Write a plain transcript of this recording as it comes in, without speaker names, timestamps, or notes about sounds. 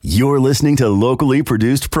You're listening to locally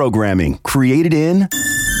produced programming created in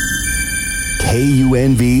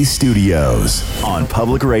KUNV Studios on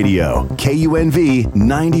Public Radio, KUNV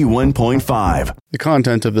 91.5. The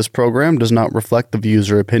content of this program does not reflect the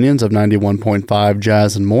views or opinions of 91.5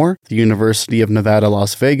 Jazz and More, the University of Nevada,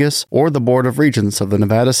 Las Vegas, or the Board of Regents of the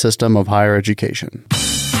Nevada System of Higher Education.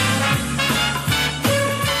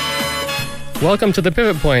 Welcome to The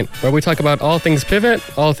Pivot Point, where we talk about all things pivot,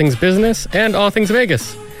 all things business, and all things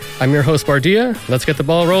Vegas. I'm your host, Bardia. Let's get the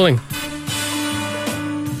ball rolling.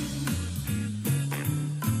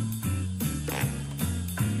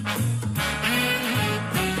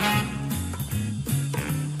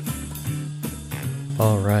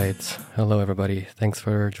 All right. Hello, everybody. Thanks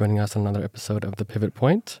for joining us on another episode of The Pivot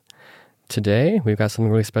Point. Today, we've got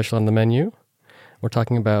something really special on the menu. We're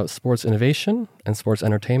talking about sports innovation and sports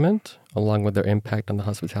entertainment, along with their impact on the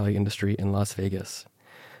hospitality industry in Las Vegas.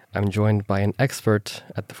 I'm joined by an expert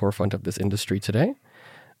at the forefront of this industry today,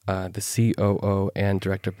 the COO and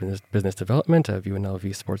Director of Business Development of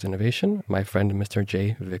UNLV Sports Innovation, my friend, Mr.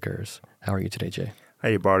 Jay Vickers. How are you today, Jay?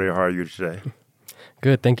 Hey, Barty. How are you today?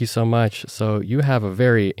 Good. Thank you so much. So you have a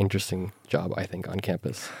very interesting job, I think, on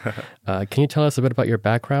campus. Can you tell us a bit about your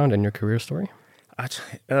background and your career story?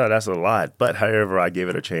 That's a lot, but however, I gave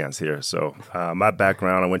it a chance here. So my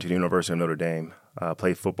background, I went to the University of Notre Dame,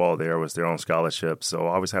 played football there, was there on scholarship. So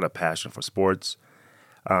I always had a passion for sports.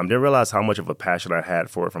 Didn't realize how much of a passion I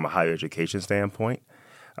had for it from a higher education standpoint.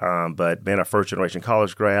 But being a first-generation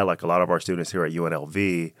college grad, like a lot of our students here at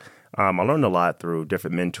UNLV, I learned a lot through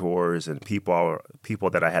different mentors and people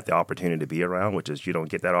that I had the opportunity to be around, which is you don't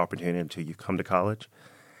get that opportunity until you come to college.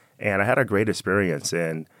 And I had a great experience.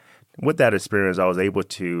 And with that experience, I was able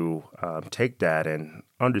to take that and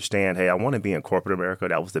understand, hey, I want to be in corporate America.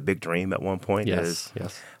 That was the big dream at one point. Yes.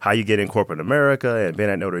 How you get in corporate America. And being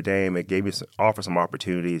at Notre Dame, it gave me offered some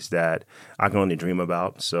opportunities that I can only dream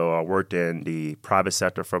about. So I worked in the private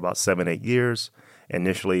sector for about 7-8 years,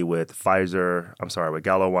 initially with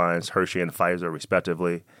Gallo Wines, Hershey, and Pfizer,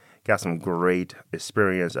 respectively. Got some great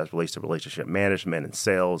experience as relates to relationship management and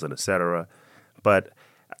sales and et cetera. But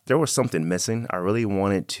there was something missing. I really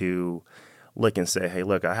wanted to look and say, hey,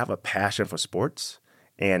 look, I have a passion for sports,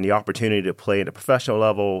 and the opportunity to play at a professional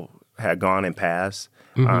level had gone and passed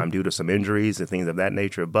due to some injuries and things of that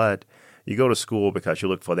nature. But you go to school because you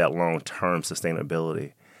look for that long-term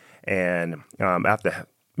sustainability. And after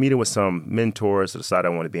meeting with some mentors, I decided I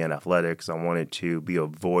wanted to be in athletics. I wanted to be a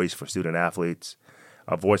voice for student athletes,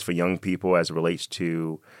 a voice for young people as it relates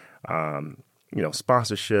to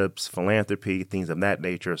sponsorships, philanthropy, things of that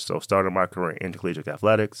nature. So started my career in intercollegiate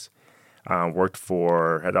athletics. Had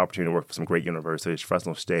the opportunity to work for some great universities,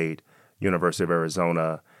 Fresno State, University of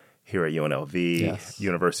Arizona, here at UNLV, yes.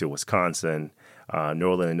 University of Wisconsin,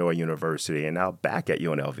 Northern Illinois University, and now back at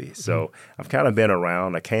UNLV. So I've kind of been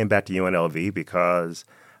around. I came back to UNLV because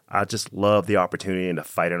I just love the opportunity to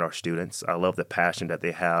fight in our students. I love the passion that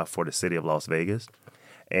they have for the city of Las Vegas.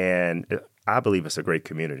 And I believe it's a great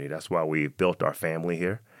community. That's why we built our family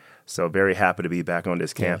here. So very happy to be back on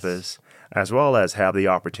this campus, as well as have the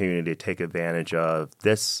opportunity to take advantage of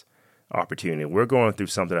this opportunity. We're going through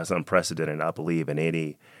something that's unprecedented, I believe, in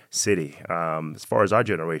any city. As far as our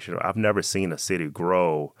generation, I've never seen a city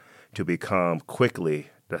grow to become quickly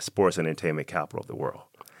the sports and entertainment capital of the world.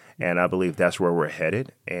 And I believe that's where we're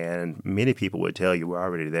headed. And many people would tell you we're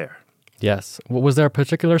already there. Yes. Was there a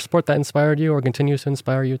particular sport that inspired you or continues to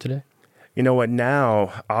inspire you today? You know what?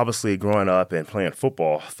 Now, obviously, growing up and playing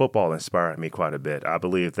football inspired me quite a bit. I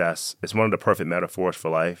believe it's one of the perfect metaphors for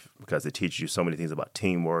life because it teaches you so many things about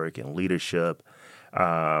teamwork and leadership,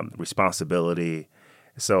 responsibility.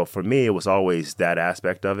 So for me, it was always that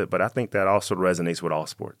aspect of it. But I think that also resonates with all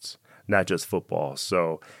sports, not just football.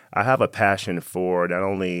 So I have a passion for not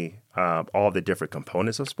only all the different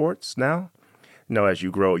components of sports now. As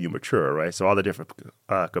you grow, you mature, right? So all the different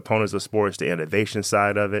components of sports, the innovation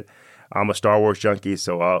side of it. I'm a Star Wars junkie,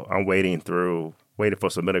 so I'm waiting for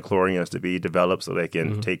some midichlorians to be developed so they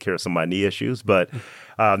can take care of some of my knee issues. But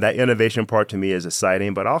that innovation part to me is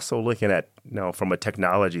exciting, but also looking at, from a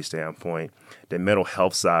technology standpoint, the mental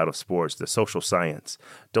health side of sports, the social science,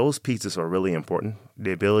 those pieces are really important.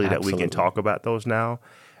 The ability that we can talk about those now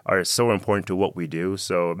are so important to what we do.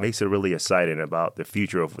 So it makes it really exciting about the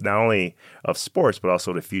future of not only of sports, but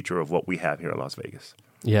also the future of what we have here in Las Vegas.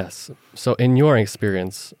 Yes. So in your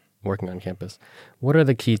experience working on campus, what are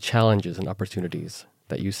the key challenges and opportunities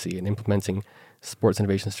that you see in implementing sports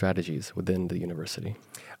innovation strategies within the university?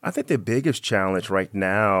 I think the biggest challenge right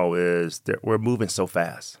now is that we're moving so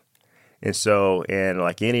fast. And so, and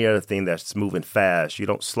like any other thing that's moving fast, you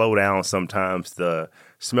don't slow down sometimes to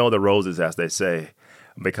smell the roses, as they say.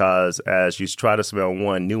 because as you try to smell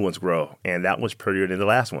one, new ones grow. And that was prettier than the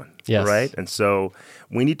last one, Yes. right? And so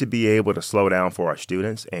we need to be able to slow down for our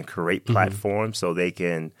students and create platforms so they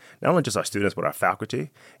can, not only just our students, but our faculty,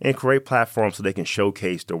 and create platforms so they can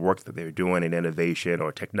showcase the work that they're doing in innovation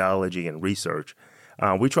or technology and research.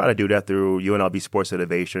 We try to do that through UNLV Sports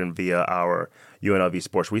Innovation via our UNLV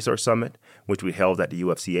Sports Research Summit, which we held at the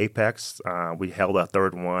UFC Apex. We held our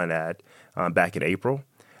third one back in April.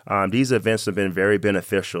 These events have been very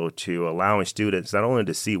beneficial to allowing students not only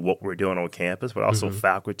to see what we're doing on campus, but also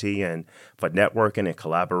faculty and for networking and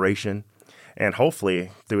collaboration. And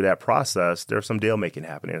hopefully, through that process, there's some deal making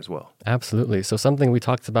happening as well. Absolutely. So something we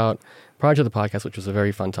talked about prior to the podcast, which was a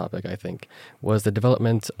very fun topic, I think, was the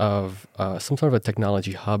development of some sort of a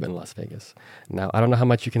technology hub in Las Vegas. Now, I don't know how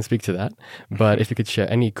much you can speak to that, but if you could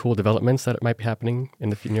share any cool developments that might be happening in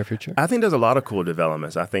the near future. I think there's a lot of cool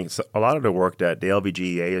developments. I think a lot of the work that the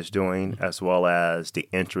LVGEA is doing, as well as the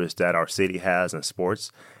interest that our city has in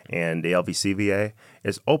sports and the LVCVA,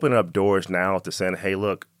 is opening up doors now to saying, hey,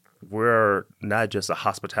 look, we're not just a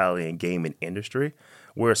hospitality and gaming industry.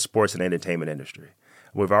 We're a sports and entertainment industry.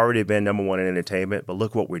 We've already been number one in entertainment, but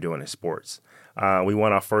look what we're doing in sports. We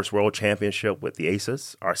won our first world championship with the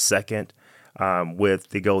Aces, our second with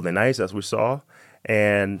the Golden Knights, as we saw.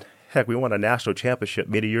 And heck, we won a national championship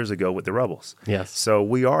many years ago with the Rebels. Yes. So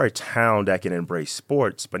we are a town that can embrace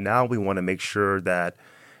sports, but now we want to make sure that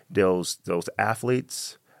those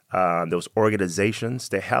athletes, those organizations,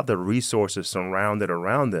 they have the resources surrounded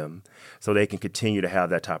around them so they can continue to have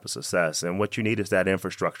that type of success. And what you need is that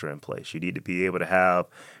infrastructure in place. You need to be able to have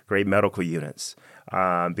great medical units,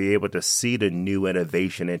 be able to see the new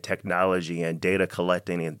innovation in technology and data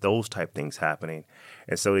collecting and those type things happening.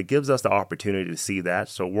 And so it gives us the opportunity to see that.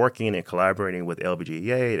 So working and collaborating with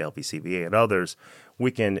LVGEA, LVCVA, and others,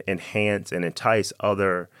 we can enhance and entice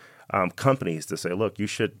other companies to say, look, you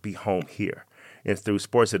should be home here. And through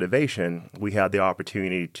sports innovation, we have the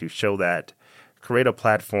opportunity to show that, create a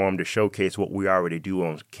platform to showcase what we already do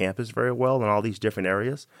on campus very well in all these different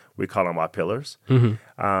areas. We call them our pillars. And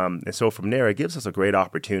so from there, it gives us a great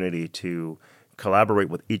opportunity to collaborate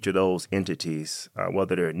with each of those entities,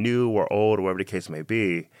 whether they're new or old or whatever the case may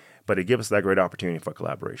be. But it gives us that great opportunity for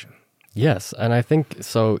collaboration. Yes, and I think,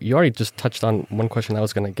 so you already just touched on one question I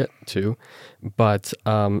was going to get to, but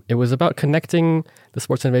it was about connecting the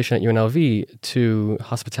sports innovation at UNLV to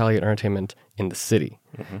hospitality and entertainment in the city.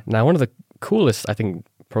 Now, one of the coolest, I think,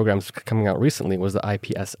 programs coming out recently was the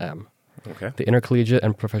IPSM, the Intercollegiate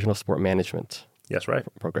and Professional Sport Management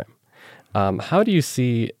program. How do you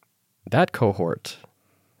see that cohort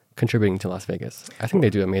contributing to Las Vegas? I think they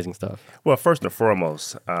do amazing stuff. Well, first and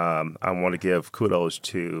foremost, I want to give kudos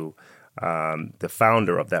to the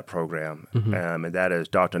founder of that program, and that is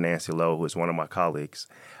Dr. Nancy Lowe, who is one of my colleagues.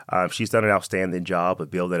 She's done an outstanding job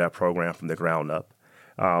of building that program from the ground up.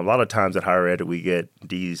 A lot of times at higher ed, we get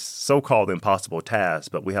these so-called impossible tasks,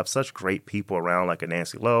 but we have such great people around like a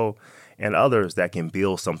Nancy Lowe and others that can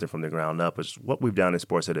build something from the ground up, which is what we've done in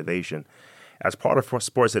sports innovation. As part of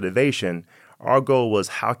sports innovation, our goal was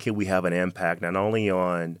how can we have an impact not only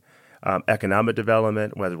on economic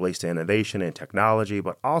development, whether it relates to innovation and technology,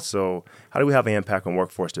 but also how do we have an impact on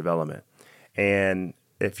workforce development? And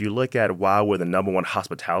if you look at why we're the number one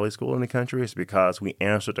hospitality school in the country, it's because we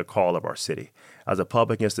answered the call of our city. As a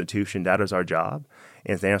public institution, that is our job,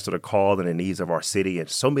 is to answer the call and the needs of our city in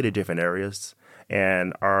so many different areas.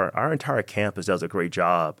 And our entire campus does a great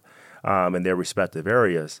job in their respective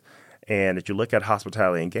areas. And if you look at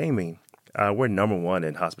hospitality and gaming, we're number one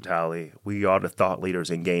in hospitality. We are the thought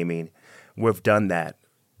leaders in gaming. We've done that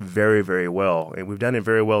very, very well. And we've done it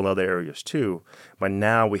very well in other areas too. But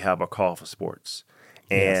now we have a call for sports.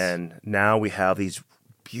 And now we have these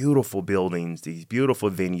beautiful buildings, these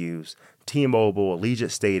beautiful venues, T-Mobile,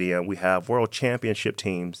 Allegiant Stadium. We have world championship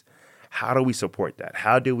teams. How do we support that?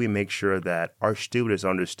 How do we make sure that our students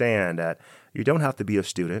understand that you don't have to be a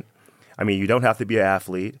student? I mean, you don't have to be an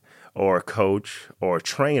athlete or a coach or a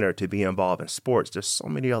trainer to be involved in sports. There's so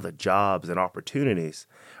many other jobs and opportunities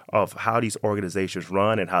of how these organizations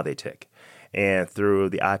run and how they tick. And through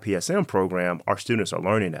the IPSM program, our students are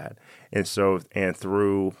learning that. And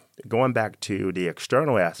through going back to the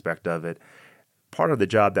external aspect of it, part of the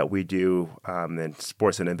job that we do in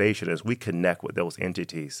sports innovation is we connect with those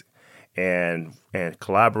entities. And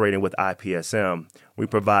collaborating with IPSM, we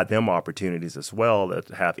provide them opportunities as well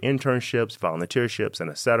to have internships, volunteerships, and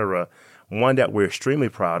et cetera. One that we're extremely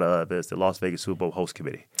proud of is the Las Vegas Super Bowl host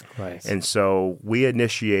committee. Right. And so we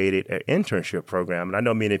initiated an internship program. And I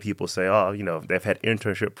know many people say, they've had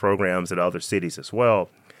internship programs at other cities as well.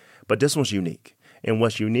 But this one's unique. And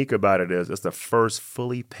what's unique about it is it's the first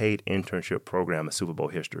fully paid internship program in Super Bowl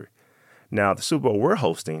history. Now, the Super Bowl we're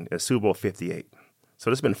hosting is Super Bowl 58. So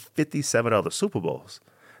there's been 57 other Super Bowls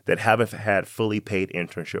that haven't had fully paid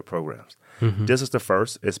internship programs. This is the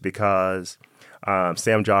first. It's because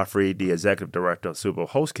Sam Joffrey, the executive director of the Super Bowl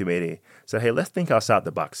host committee, said, hey, let's think outside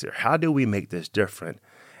the box here. How do we make this different?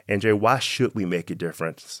 And Jay, why should we make a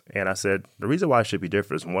difference? And I said, the reason why it should be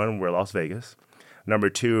different is, one, we're Las Vegas. Number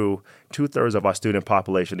two, 2/3 of our student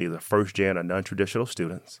population are either first-gen or non-traditional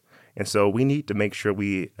students. And so we need to make sure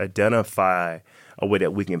we identify a way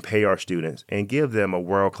that we can pay our students and give them a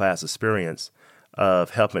world-class experience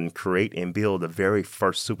of helping create and build the very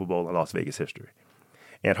first Super Bowl in Las Vegas history.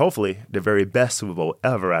 And hopefully the very best Super Bowl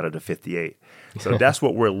ever out of the 58. So that's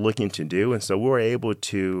what we're looking to do. And so we were able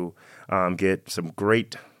to get some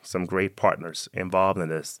great partners involved in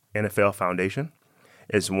this. NFL Foundation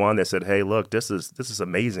is one that said, hey, look, this is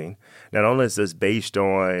amazing. Not only is this based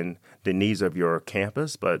on the needs of your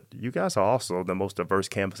campus, but you guys are also the most diverse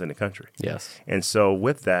campus in the country. Yes. And so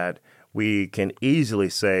with that, we can easily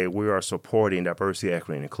say we are supporting diversity,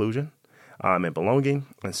 equity, and inclusion and belonging.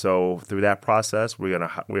 And so through that process,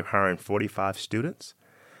 we're hiring 45 students.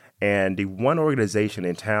 And the one organization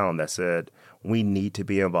in town that said we need to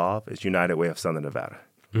be involved is United Way of Southern Nevada.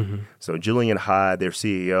 So Julian Hyde, their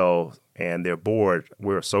CEO, and their board,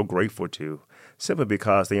 we're so grateful to, simply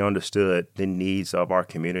because they understood the needs of our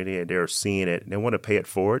community and they're seeing it. And they want to pay it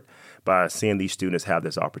forward by seeing these students have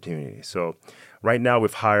this opportunity. So right now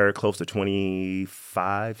we've hired close to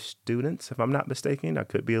 25 students, if I'm not mistaken. I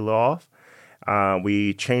could be a little off.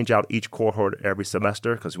 We change out each cohort every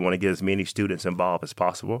semester because we want to get as many students involved as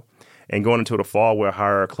possible. And going into the fall, we'll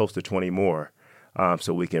hire close to 20 more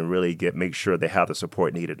so we can really make sure they have the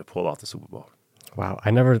support needed to pull off the Super Bowl. Wow.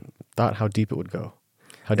 I never thought how deep it would go,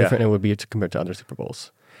 how different it would be compared to other Super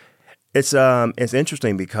Bowls. It's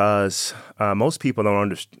interesting because most people don't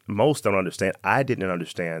understand. I didn't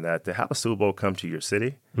understand that to have a Super Bowl come to your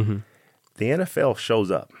city, the NFL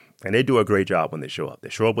shows up. And they do a great job when they show up. They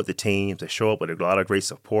show up with the teams. They show up with a lot of great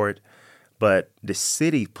support. But the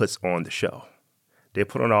city puts on the show. They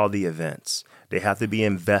put on all the events. They have to be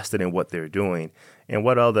invested in what they're doing. And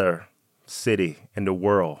what other city in the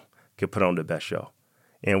world can put on the best show?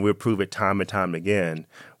 And we'll prove it time and time again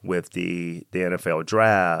with the NFL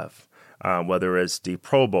draft, whether it's the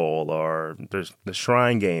Pro Bowl or the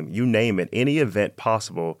Shrine Game, you name it, any event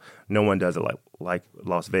possible, no one does it like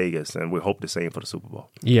Las Vegas, and we hope the same for the Super Bowl.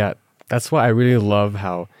 Yeah, that's why I really love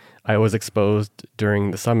how I was exposed during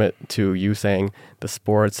the summit to you saying the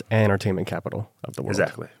sports and entertainment capital of the world.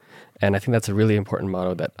 Exactly. And I think that's a really important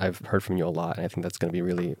motto that I've heard from you a lot, and I think that's going to be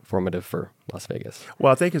really formative for Las Vegas.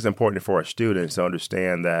 Well, I think it's important for our students to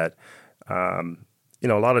understand that a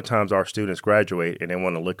lot of times our students graduate and they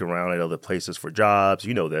want to look around at other places for jobs.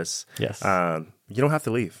 You know this. Yes. You don't have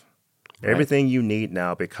to leave. Right. Everything you need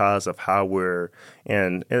now because of how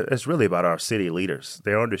and it's really about our city leaders.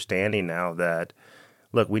 They're understanding now that,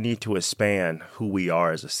 look, we need to expand who we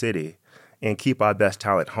are as a city and keep our best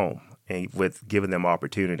talent home, and with giving them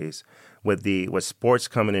opportunities. With sports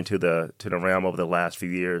coming into the realm over the last few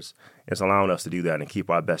years, it's allowing us to do that and keep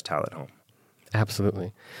our best talent home.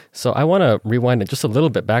 Absolutely. So I want to rewind it just a little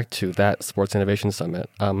bit back to that Sports Innovation Summit.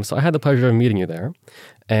 So I had the pleasure of meeting you there,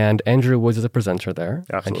 and Andrew Woods is a presenter there.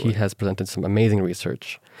 Absolutely. And he has presented some amazing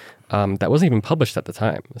research that wasn't even published at the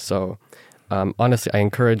time. So honestly, I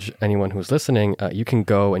encourage anyone who's listening, you can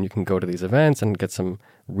go to these events and get some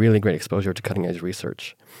really great exposure to cutting-edge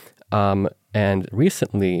research. And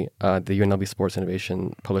recently, the UNLV Sports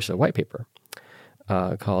Innovation published a white paper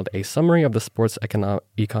called A Summary of the Sports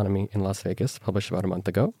Economy in Las Vegas, published about a month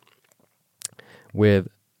ago, with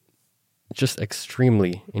just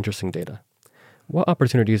extremely interesting data. What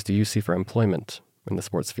opportunities do you see for employment in the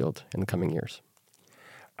sports field in the coming years?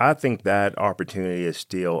 I think that opportunity is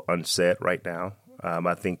still unset right now.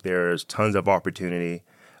 I think there's tons of opportunity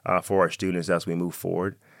for our students as we move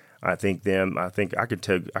forward. I can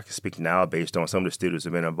speak now based on some of the students who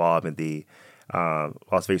have been involved in the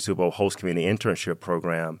Las Vegas Super Bowl host community internship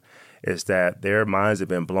program, is that their minds have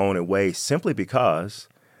been blown away simply because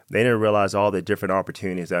they didn't realize all the different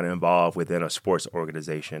opportunities that are involved within a sports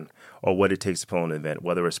organization or what it takes to put on an event,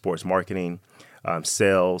 whether it's sports marketing,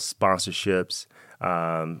 sales, sponsorships,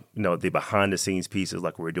 the behind the scenes pieces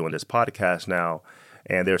like we're doing this podcast now.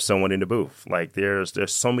 And there's someone in the booth. Like there's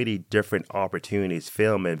so many different opportunities,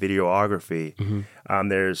 film and videography.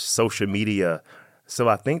 There's social media So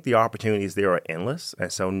I think the opportunities there are endless.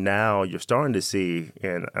 And so now you're starting to see,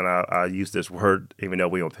 and I use this word even though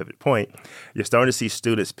we're on Pivot Point, you're starting to see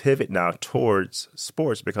students pivot now towards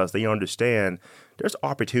sports because they understand there's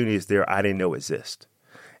opportunities there I didn't know exist.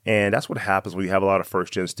 And that's what happens when you have a lot of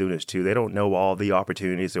first-gen students, too. They don't know all the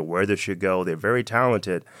opportunities or where they should go. They're very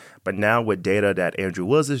talented. But now with data that Andrew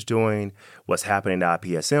Woods is doing, what's happening in the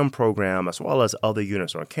IPSM program, as well as other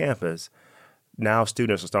units on campus, now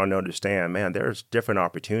students are starting to understand, man, there's different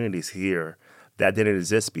opportunities here that didn't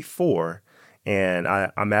exist before, and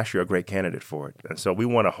I'm actually a great candidate for it. And so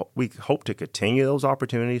we hope to continue those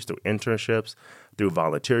opportunities through internships, through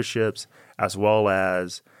volunteerships, as well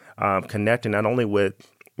as connecting not only with,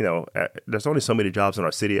 there's only so many jobs in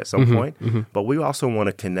our city at some point, but we also want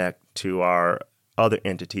to connect to our other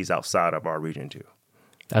entities outside of our region too.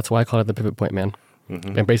 That's why I call it the Pivot Point, man.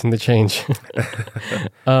 Embracing the change.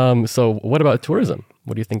 So what about tourism?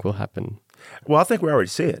 What do you think will happen? Well, I think we already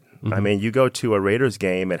see it. I mean, you go to a Raiders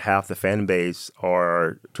game and half the fan base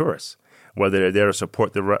are tourists, whether they're there to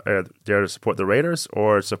support the Raiders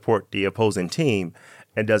or support the opposing team.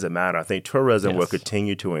 It doesn't matter. I think tourism will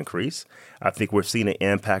continue to increase. I think we're seeing an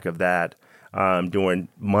impact of that during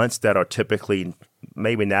months that are typically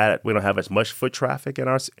maybe not. We don't have as much foot traffic in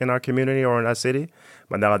our community or in our city,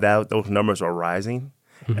 but now that those numbers are rising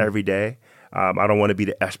every day. I don't want to be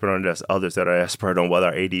the expert on this. Others that are expert on what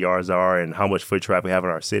our ADRs are and how much foot traffic we have in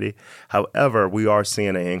our city. However, we are seeing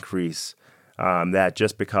an increase that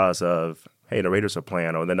just because of, hey, the Raiders are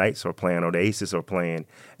playing or the Knights are playing or the Aces are playing,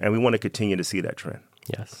 and we want to continue to see that trend.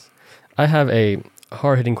 Yes. I have a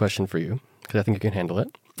hard-hitting question for you because I think you can handle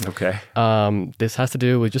it. Okay. This has to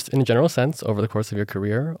do with just in a general sense over the course of your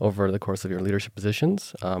career, over the course of your leadership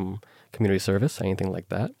positions, community service, anything like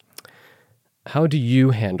that. How do you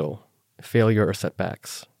handle failure or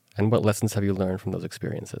setbacks, and what lessons have you learned from those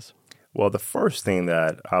experiences? Well, the first thing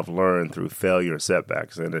that I've learned through failure and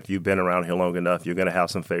setbacks, and if you've been around here long enough, you're going to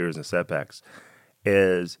have some failures and setbacks,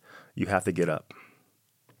 is you have to get up.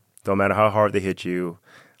 Don't matter how hard they hit you,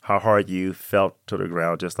 how hard you felt to the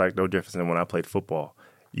ground, just like no difference than when I played football.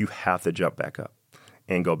 You have to jump back up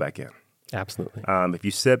and go back in. Absolutely. If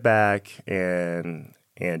you sit back and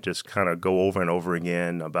just kind of go over and over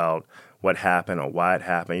again about what happened or why it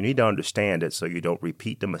happened, you need to understand it so you don't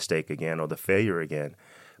repeat the mistake again or the failure again.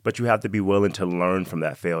 But you have to be willing to learn from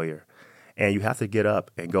that failure. And you have to get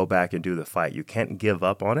up and go back and do the fight. You can't give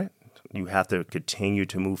up on it. You have to continue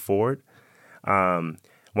to move forward.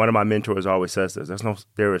 One of my mentors always says this,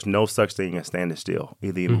 there is no such thing as standing still,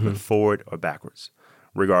 either you're moving forward or backwards,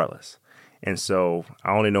 regardless. And so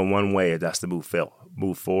I only know one way, that's to move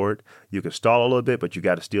forward. You can stall a little bit, but you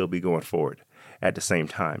got to still be going forward at the same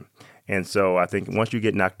time. And so I think once you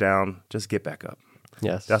get knocked down, just get back up.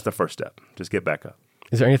 Yes. That's the first step. Just get back up.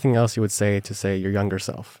 Is there anything else you would say to your younger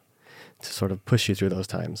self to sort of push you through those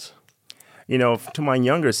times? To my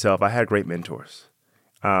younger self, I had great mentors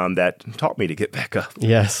that taught me to get back up.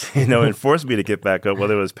 Yes. And forced me to get back up,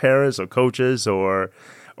 whether it was parents or coaches or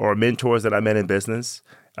mentors that I met in business.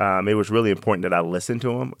 It was really important that I listened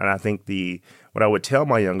to them. And I think what I would tell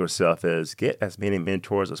my younger self is get as many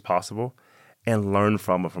mentors as possible and learn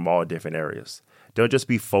from them from all different areas. Don't just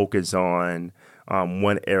be focused on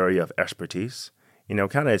one area of expertise.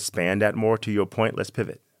 Kind of expand that more. To your point, let's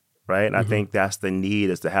pivot, right? And I think that's the need,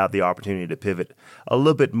 is to have the opportunity to pivot a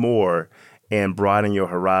little bit more and broaden your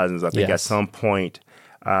horizons. I think at some point,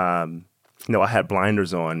 I had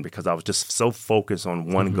blinders on because I was just so focused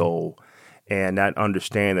on one goal and not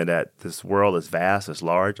understanding that this world is vast, it's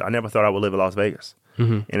large. I never thought I would live in Las Vegas.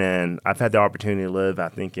 And then I've had the opportunity to live, I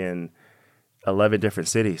think, in 11 different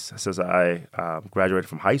cities since I graduated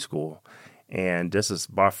from high school. And this is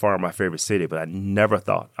by far my favorite city, but I never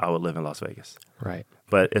thought I would live in Las Vegas. Right.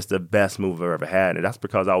 But it's the best move I've ever had. And that's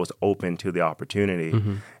because I was open to the opportunity.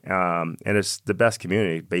 And it's the best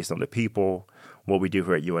community based on the people, what we do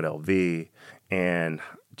here at UNLV, and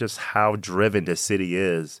just how driven this city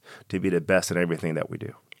is to be the best in everything that we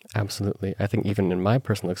do. Absolutely. I think even in my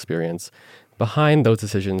personal experience, behind those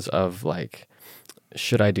decisions of like,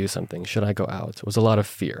 should I do something? Should I go out? Was a lot of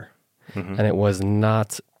fear. And it was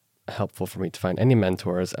not helpful for me to find any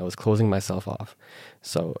mentors. I was closing myself off.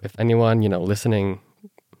 So if anyone, listening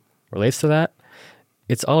relates to that,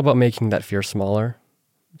 it's all about making that fear smaller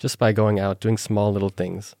just by going out, doing small little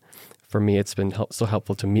things. For me, it's been so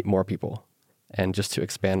helpful to meet more people and just to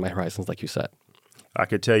expand my horizons, like you said. I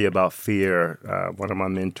could tell you about fear. One of my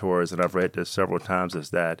mentors, and I've read this several times,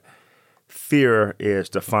 is that fear is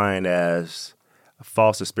defined as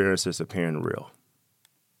false experiences appearing real.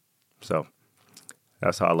 So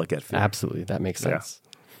that's how I look at fear. Absolutely. That makes sense. Yeah.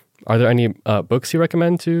 Are there any books you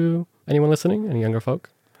recommend to anyone listening? Any younger folk?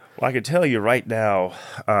 Well, I can tell you right now,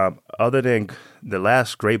 other than the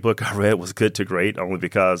last great book I read was Good to Great, only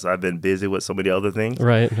because I've been busy with so many other things.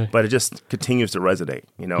 Right. But it just continues to resonate.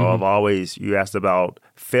 You know, you asked about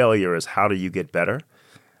failure is how do you get better?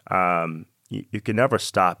 You can never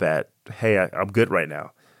stop at, hey, I'm good right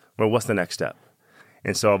now. Well, what's the next step?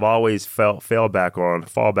 And so I've always fall back on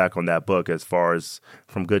that book as far as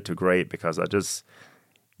From Good to Great, because I just,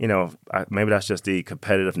 maybe that's just the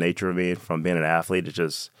competitive nature of me from being an athlete. It's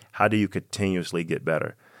just, how do you continuously get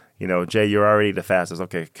better? Jay, you're already the fastest.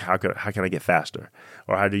 Okay, how can I get faster?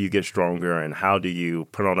 Or how do you get stronger? And how do you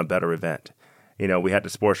put on a better event? We had the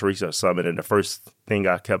Sports Research Summit, and the first thing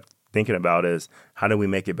I kept thinking about is, how do we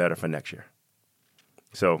make it better for next year?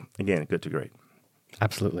 So again, good to great.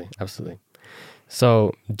 Absolutely.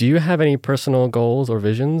 So do you have any personal goals or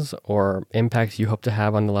visions or impacts you hope to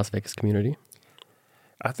have on the Las Vegas community?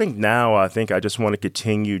 I think I just want to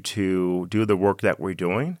continue to do the work that we're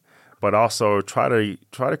doing, but also try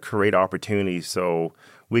to create opportunities so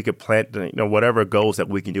we could plant, whatever goals that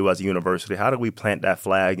we can do as a university. How do we plant that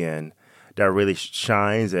flag in that really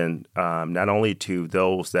shines, and not only to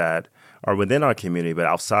those that are within our community, but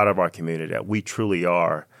outside of our community, that we truly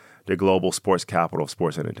are the global sports capital of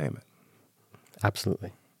sports entertainment.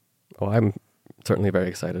 Absolutely. Well, I'm certainly very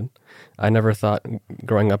excited. I never thought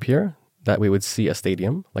growing up here that we would see a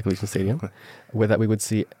stadium, like Allegiant Stadium, that we would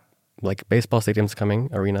see like baseball stadiums coming,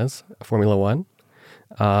 arenas, Formula One.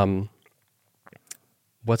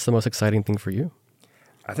 What's the most exciting thing for you?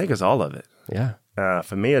 I think it's all of it. Yeah.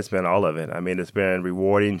 For me, it's been all of it. I mean, it's been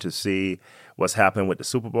rewarding to see what's happened with the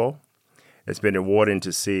Super Bowl. It's been rewarding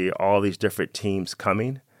to see all these different teams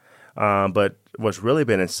coming. But what's really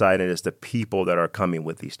been exciting is the people that are coming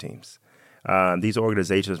with these teams. These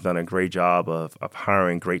organizations have done a great job of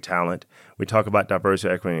hiring great talent. We talk about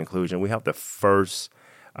diversity, equity, and inclusion. We have the first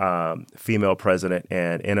female president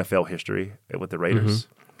in NFL history with the Raiders.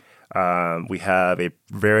 We have a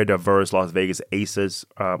very diverse Las Vegas Aces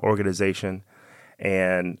organization.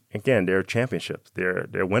 And again, they're championships.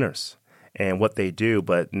 They're winners. And what they do,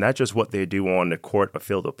 but not just what they do on the court or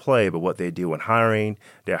field of play, but what they do in hiring,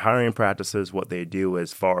 their hiring practices, what they do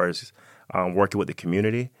as far as working with the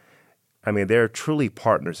community. I mean, they're truly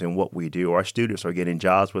partners in what we do. Our students are getting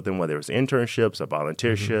jobs with them, whether it's internships or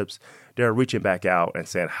volunteerships. They're reaching back out and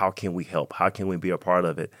saying, how can we help? How can we be a part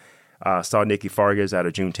of it? Saw Nikki Fargas at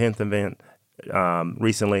a June 10th event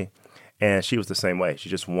recently, and she was the same way. She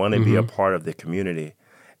just wanted to be a part of the community.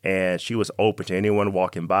 And she was open to anyone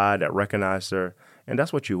walking by that recognized her. And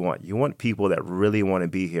that's what you want. You want people that really want to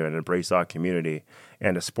be here and embrace our community.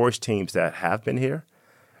 And the sports teams that have been here,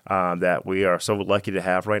 that we are so lucky to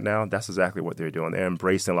have right now, that's exactly what they're doing. They're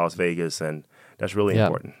embracing Las Vegas, and that's really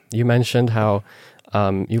important. You mentioned how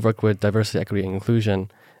you've worked with diversity, equity, and inclusion,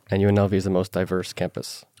 and UNLV is the most diverse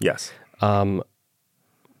campus. Yes. And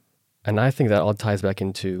I think that all ties back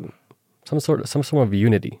into some sort of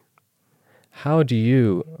unity. How do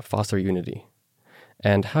you foster unity?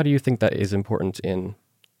 And how do you think that is important in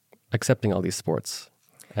accepting all these sports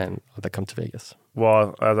and that come to Vegas?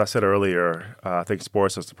 Well, as I said earlier, I think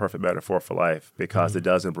sports is the perfect metaphor for life because it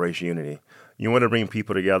does embrace unity. You want to bring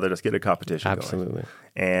people together, let's get a competition Absolutely. going.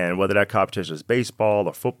 And whether that competition is baseball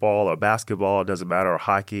or football or basketball, it doesn't matter, or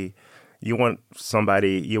hockey, you want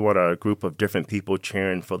a group of different people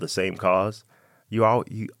cheering for the same cause, you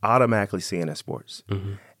automatically see it in sports.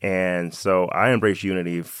 And so I embrace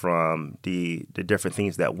unity from the different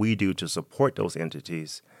things that we do to support those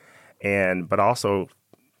entities, but also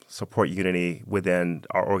support unity within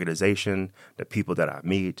our organization, the people that I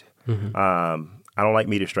meet. I don't like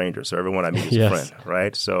meeting strangers, so everyone I meet is a friend,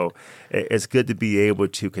 right? So it's good to be able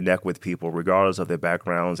to connect with people regardless of their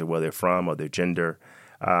backgrounds and where they're from or their gender.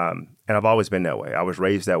 And I've always been that way. I was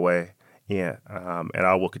raised that way, and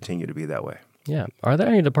I will continue to be that way. Yeah. Are there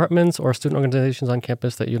any departments or student organizations on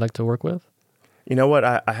campus that you'd like to work with? You know what?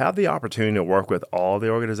 I have the opportunity to work with all the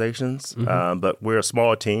organizations, but we're a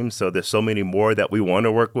small team, so there's so many more that we want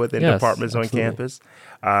to work with in departments on campus.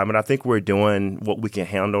 And I think we're doing what we can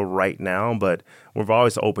handle right now, but we're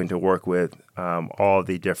always open to work with all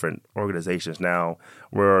the different organizations now.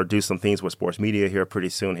 We'll do some things with sports media here pretty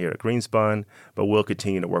soon here at Greenspun, but we'll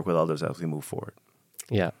continue to work with others as we move forward.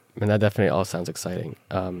 Yeah, and that definitely all sounds exciting.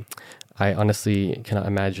 I honestly cannot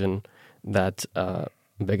imagine that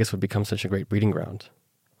Vegas would become such a great breeding ground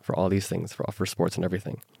for all these things, for sports and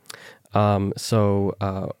everything.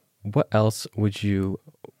 So what else would you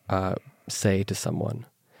say to someone,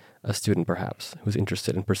 a student perhaps, who's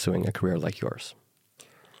interested in pursuing a career like yours?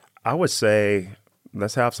 I would say,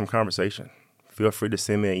 let's have some conversation. Feel free to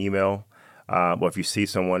send me an email. or if you see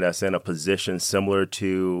someone that's in a position similar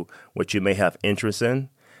to what you may have interest in,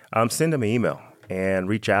 send them an email and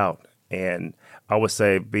reach out. And I would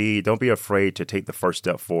say don't be afraid to take the first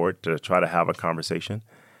step forward to try to have a conversation.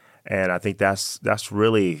 And I think that's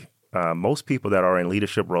really most people that are in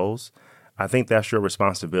leadership roles. I think that's your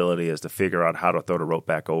responsibility, is to figure out how to throw the rope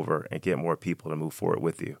back over and get more people to move forward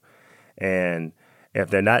with you. And if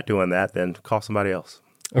they're not doing that, then call somebody else.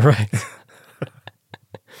 Right.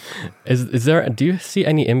 Do you see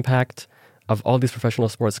any impact of all these professional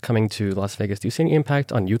sports coming to Las Vegas? Do you see any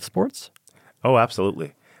impact on youth sports? Oh,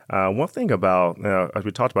 absolutely. One thing about, as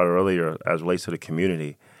we talked about earlier, as relates to the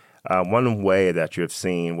community, one way that you've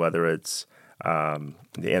seen, whether it's the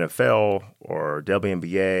NFL or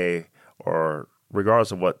WNBA, or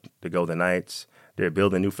regardless of what the Golden Knights, they're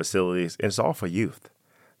building new facilities. And it's all for youth.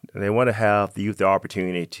 They want to have the youth the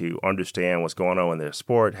opportunity to understand what's going on in their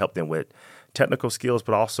sport, help them with technical skills,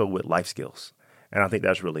 but also with life skills. And I think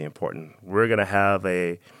that's really important. We're going to have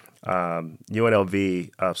a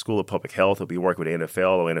UNLV School of Public Health will be working with the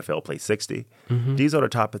NFL or NFL Play 60. Mm-hmm. These are the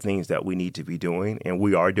type of things that we need to be doing, and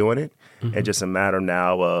we are doing it. Mm-hmm. It's just a matter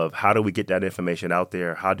now of how do we get that information out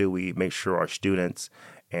there? How do we make sure our students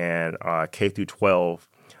and K through 12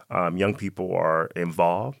 young people are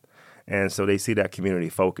involved? And so they see that community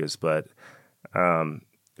focus. But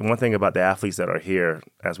one thing about the athletes that are here,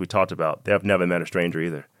 as we talked about, they've never met a stranger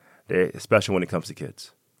either, especially when it comes to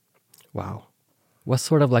kids. Wow. What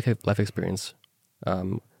sort of life experience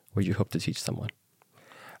would you hope to teach someone?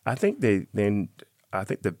 I think I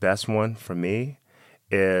think the best one for me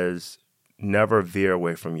is never veer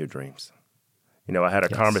away from your dreams. I had a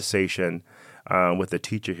conversation with a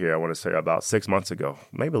teacher here, I want to say about 6 months ago,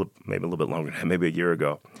 maybe a little bit longer than that, maybe a year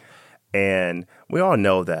ago. And we all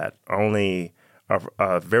know that only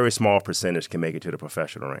a very small percentage can make it to the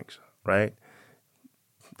professional ranks, right?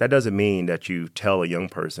 That doesn't mean that you tell a young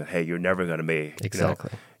person, hey, you're never going to make it.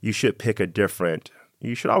 Exactly. You should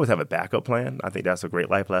you should always have a backup plan. I think that's a great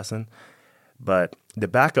life lesson. But the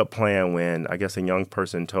backup plan, when I guess a young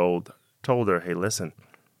person told her, hey, listen,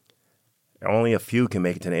 only a few can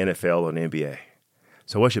make it to the NFL or the NBA.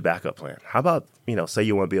 So what's your backup plan? How about, say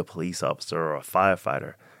you want to be a police officer or a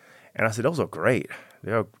firefighter? And I said, those are great.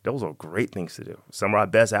 Those are great things to do. Some of our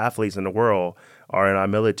best athletes in the world are in our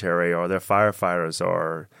military, or they're firefighters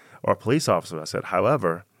or police officers. I said,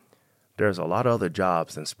 however, there's a lot of other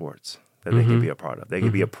jobs in sports that they can be a part of. They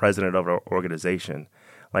can be a president of an organization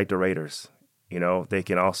like the Raiders. They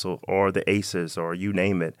can also, or the Aces, or you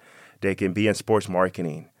name it. They can be in sports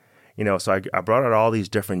marketing. So I brought out all these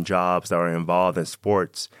different jobs that are involved in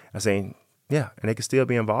sports. I'm saying, yeah, and they can still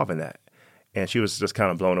be involved in that. And she was just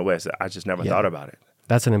kind of blown away. I said, I just never thought about it.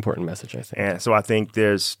 That's an important message, I think. And so I think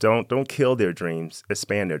don't kill their dreams,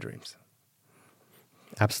 expand their dreams.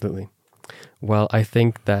 Absolutely. Well, I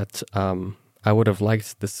think that I would have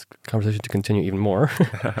liked this conversation to continue even more.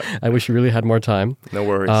 I wish we really had more time. No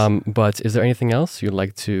worries. But is there anything else you'd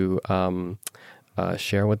like to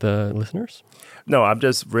share with the listeners? No, I'm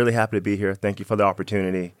just really happy to be here. Thank you for the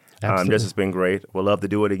opportunity. This has been great. We'll love to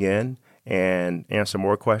do it again and answer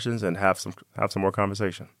more questions and have some more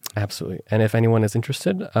conversation. Absolutely. And if anyone is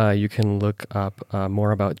interested, you can look up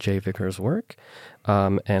more about Jay Vickers' work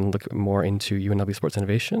and look more into UNLV Sports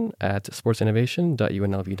Innovation at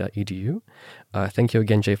sportsinnovation.unlv.edu. Thank you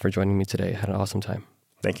again, Jay, for joining me today. I had an awesome time.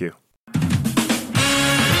 Thank you.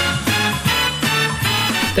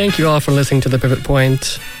 Thank you all for listening to The Pivot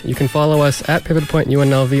Point. You can follow us at Pivot Point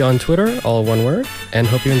UNLV on Twitter, all one word, and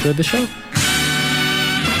hope you enjoyed the show.